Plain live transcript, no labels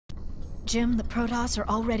Jim, the Protoss are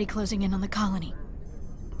already closing in on the colony.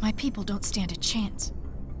 My people don't stand a chance.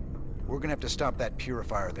 We're gonna have to stop that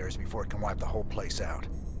purifier of theirs before it can wipe the whole place out.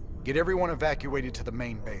 Get everyone evacuated to the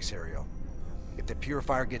main base, Ariel. If the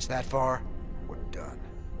purifier gets that far, we're done.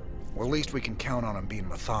 Or at least we can count on them being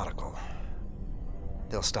methodical.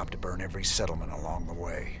 They'll stop to burn every settlement along the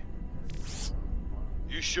way.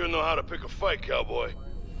 You sure know how to pick a fight, cowboy.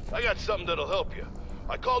 I got something that'll help you.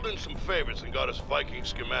 I called in some favors and got us Viking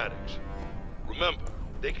schematics. Remember,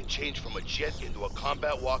 they can change from a jet into a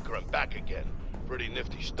combat walker and back again. Pretty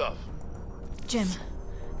nifty stuff. Jim,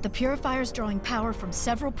 the purifier's drawing power from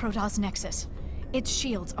several Protoss nexus. Its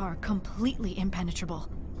shields are completely impenetrable.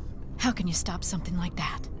 How can you stop something like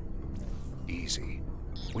that? Easy.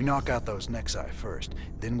 We knock out those nexi first,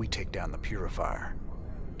 then we take down the purifier.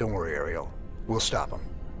 Don't worry, Ariel. We'll stop them.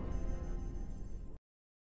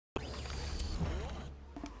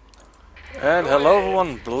 And hello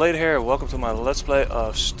everyone, Blade here. Welcome to my Let's Play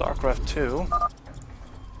of StarCraft 2.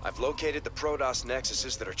 I've located the Protoss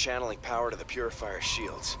nexuses that are channeling power to the Purifier's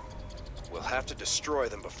shields. We'll have to destroy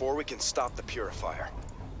them before we can stop the Purifier.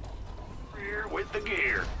 Rear with the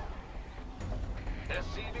gear.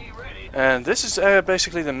 SCV ready. And this is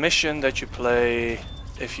basically the mission that you play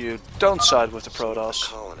if you don't side with the Protoss.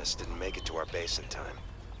 The colonists didn't make it to our base in time.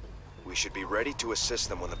 We should be ready to assist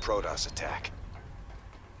them when the Protoss attack.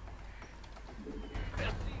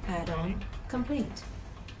 Add-on complete.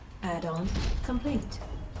 Add-on complete.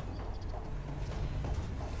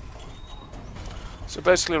 So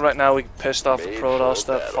basically right now we pissed off the Protoss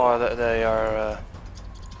that far that they are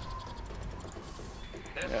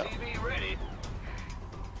yeah. Ready.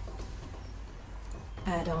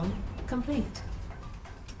 Add-on complete.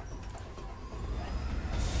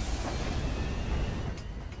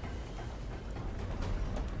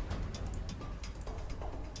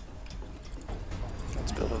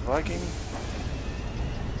 Let's build a Viking.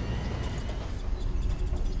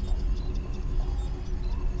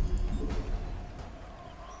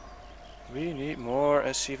 We need more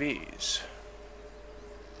SCVs.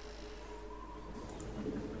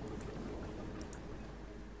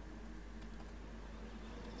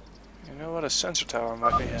 You know what? A sensor tower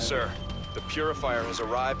might be handy. Sir, the Purifier has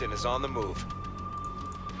arrived and is on the move.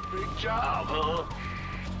 Big job, huh?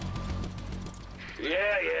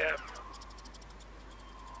 Yeah.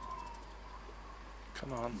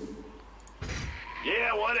 Come on.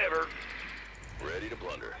 Yeah, whatever. Ready to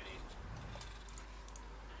blunder.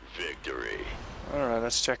 Victory. Alright,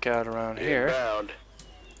 let's check out around here. Inbound.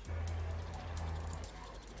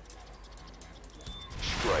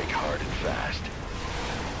 Strike hard and fast.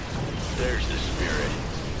 There's the spirit.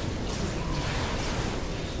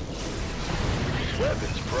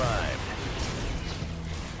 Weapons primed.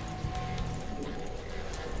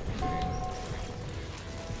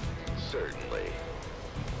 Certainly.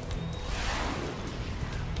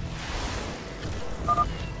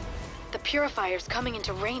 The purifier's coming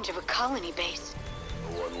into range of a colony base.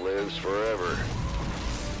 No one lives forever.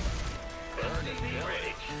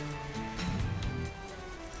 Ready.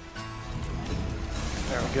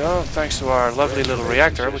 There we go. Thanks to our lovely little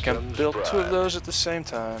reactor, we can build two of those at the same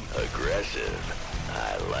time. Aggressive.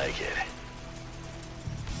 I like it.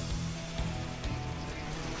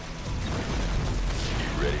 You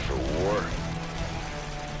ready for war?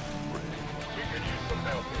 We could use some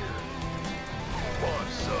help here. Want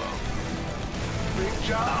some? Big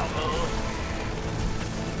job, huh?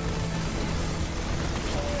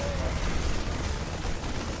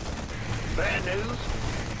 Bad news?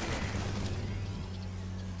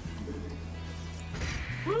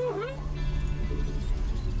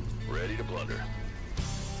 Ready to blunder.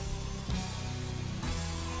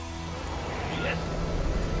 Yes.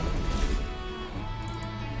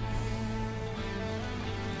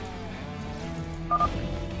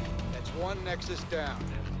 That's one Nexus down.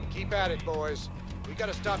 Keep at it, boys. We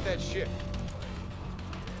gotta stop that ship.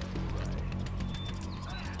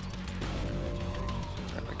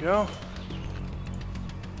 There we go.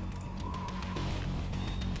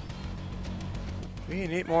 We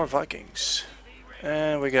need more Vikings.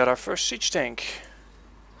 And we got our first siege tank.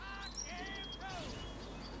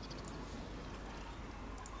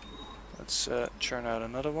 Let's churn out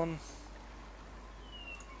another one.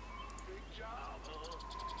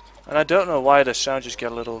 And I don't know why the sound just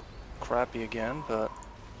got a little crappy again, but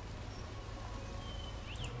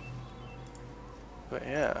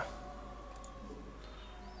yeah.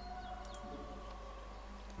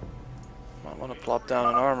 Might want to plop down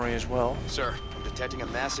an armory as well. Sir, I'm detecting a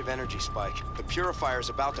massive energy spike. The Purifier is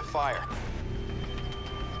about to fire.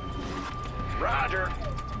 Roger.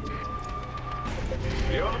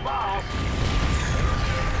 You're the boss.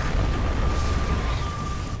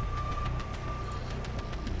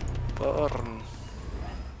 Burn.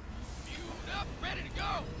 Ready to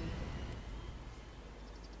go.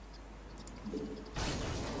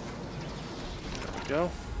 There we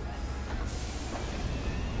go.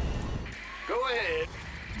 Go ahead.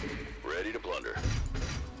 Ready to plunder.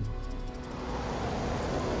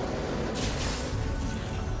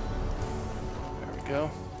 There we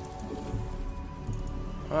go.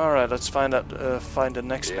 Alright, let's find the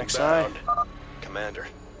next eye. Commander,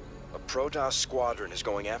 a Protoss squadron is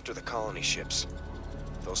going after the colony ships.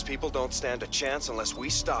 Those people don't stand a chance unless we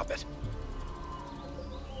stop it.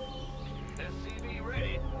 SCV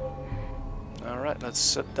ready. Alright, let's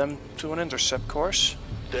set them to an intercept course.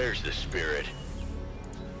 There's the spirit.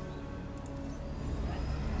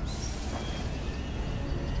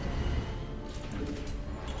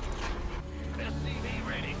 SCV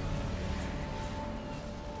ready.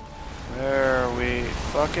 There we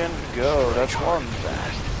fucking go. That's one.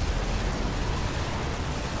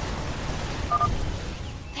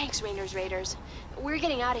 Thanks, Raiders. We're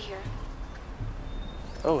getting out of here.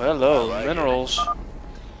 Oh, hello, minerals.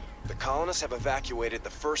 The colonists have evacuated the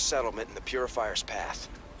first settlement in the Purifier's path.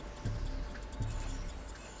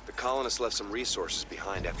 The colonists left some resources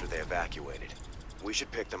behind after they evacuated. We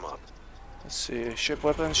should pick them up. Let's see, ship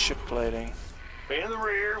weapons, ship plating. In the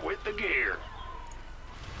rear with the gear.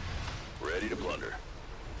 Ready to plunder.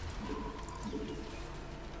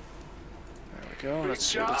 There we go. Let's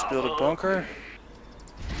see, let's build a bunker.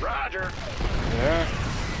 Roger. There.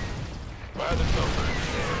 By the number.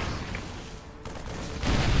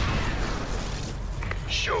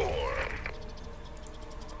 Sure.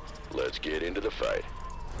 Let's get into the fight.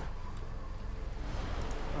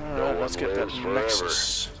 Alright, let's get that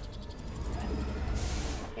Nexus.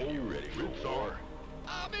 You ready for war?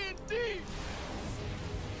 I'm in deep.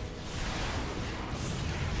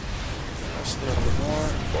 Let's do a little bit more.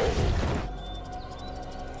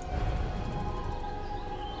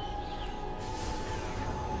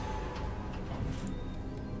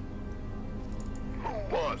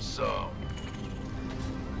 Who wants some?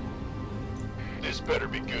 This better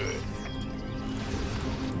be good.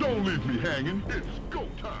 Don't leave me hanging. It's go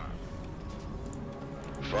time.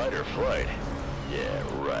 Fight or flight? Yeah,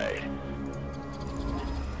 right.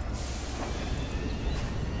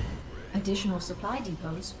 Additional supply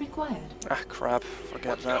depots required. Ah, crap.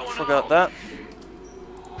 Forgot that.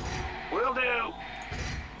 Will do.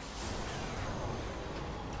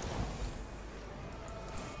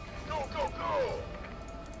 Go, go, go.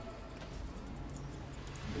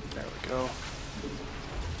 There we go.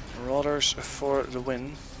 Marauders for the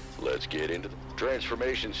win. Let's get into the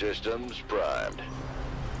transformation systems primed.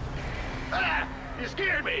 Ah! You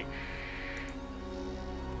scared me!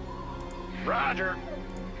 Roger.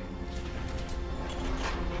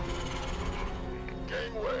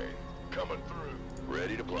 Gangway, coming through.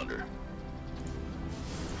 Ready to plunder.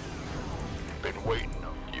 Been waiting.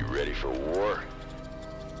 You ready for war?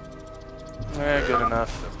 Good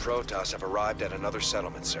enough. The Protoss have arrived at another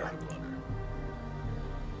settlement, sir.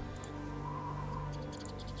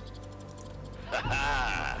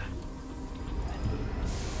 Ha-ha!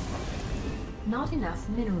 Not enough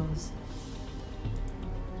minerals.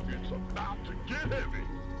 It's about to get heavy.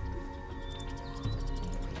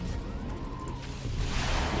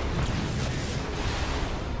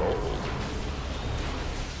 Bold.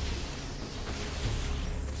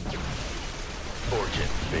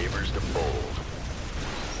 Fortune favors the bold.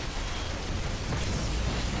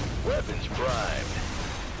 Weapons primed.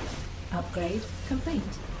 Upgrade complete.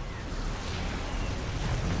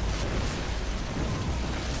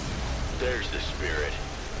 There's the spirit.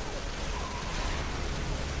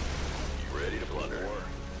 You ready to plunder?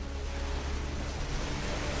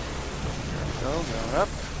 Go, going up.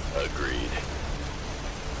 Agreed.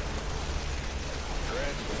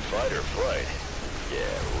 Fight or flight?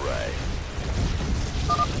 Yeah, right.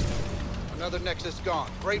 Another Nexus gone.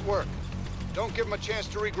 Great work. Don't give them a chance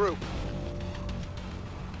to regroup.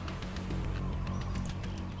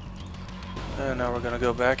 And now we're gonna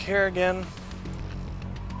go back here again.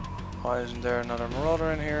 Why isn't there another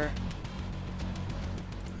Marauder in here?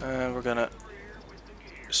 And we're gonna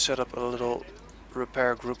set up a little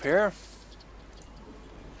repair group here.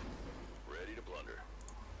 Ready to plunder.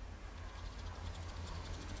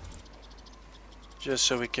 Just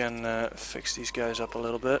so we can fix these guys up a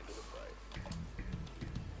little bit.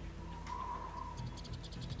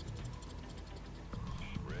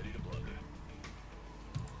 Ready to plunder.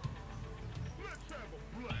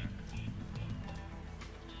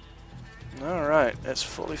 Alright, it's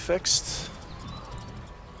fully fixed.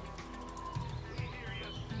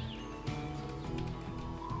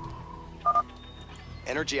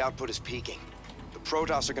 Energy output is peaking. The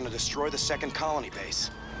Protoss are gonna destroy the second colony base.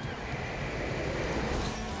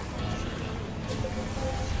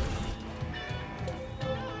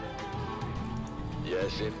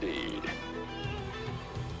 Yes, indeed.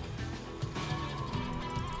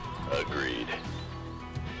 Agreed.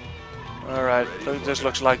 Alright, this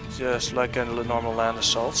looks like just like a normal land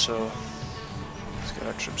assault, so let's get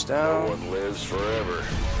our troops No down. one lives forever.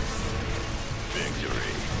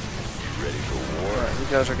 Victory. You ready for war? Alright, you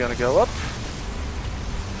guys are gonna go up.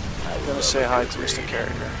 I'm gonna say hi to Mr.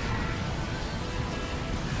 Carrier.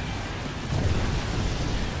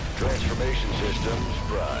 Transformation systems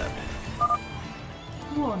primed.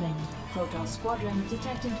 Warning. Protoss squadron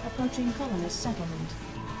detected approaching colonist settlement.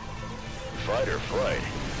 Fight or flight?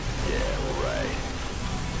 Yeah, right.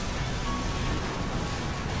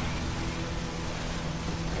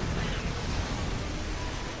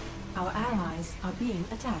 Our allies are being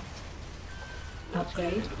attacked.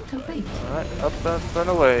 Upgrade complete. Alright, up and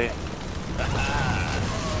away.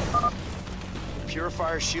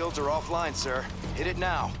 Purifier shields are offline, sir. Hit it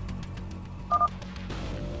now.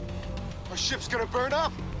 Our ship's gonna burn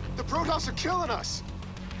up! The Protoss are killing us!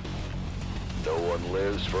 No one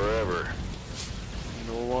lives forever.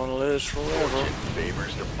 No one lives forever. Fortune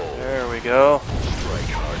favors the bold. There we go. Strike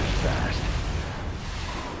hard and fast.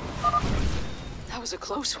 That was a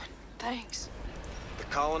close one. Thanks. The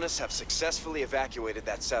colonists have successfully evacuated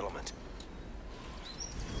that settlement.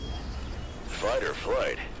 Fight or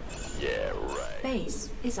flight? Yeah, right. Base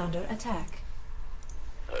is under attack.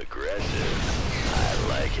 Aggressive. I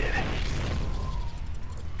like it.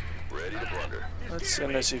 Ready to plunder. Let's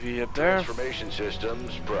send SCV up there. Transformation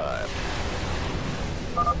systems primed.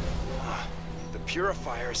 The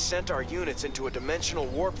Purifier sent our units into a dimensional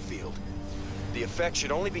warp field. The effect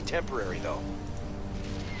should only be temporary, though.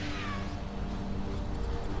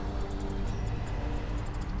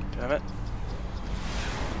 Damn it.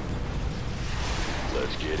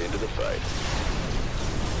 Let's get into the fight.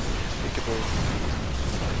 Peekaboo.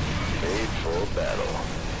 Made for battle.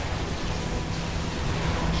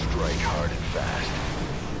 Strike hard and fast.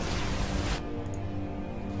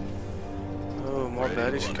 Oh, more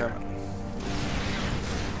baddies coming.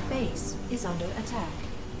 Base is under attack.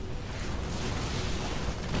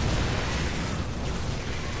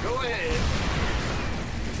 Go ahead.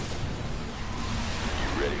 You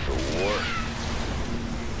ready for war?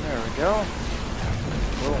 There we go.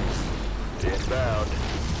 Boom. Inbound.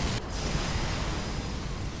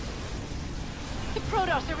 The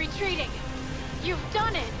Protoss are retreating. You've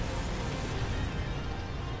done it.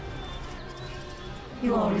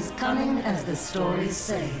 You are as cunning as the stories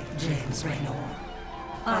say, James Raynor.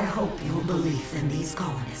 I hope your belief in these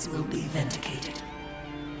colonists will be vindicated.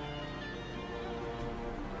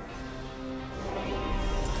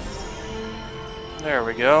 There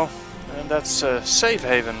we go. And that's safe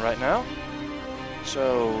haven right now.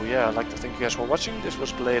 So yeah, I'd like to thank you guys for watching. This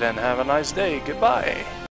was Blade and have a nice day. Goodbye.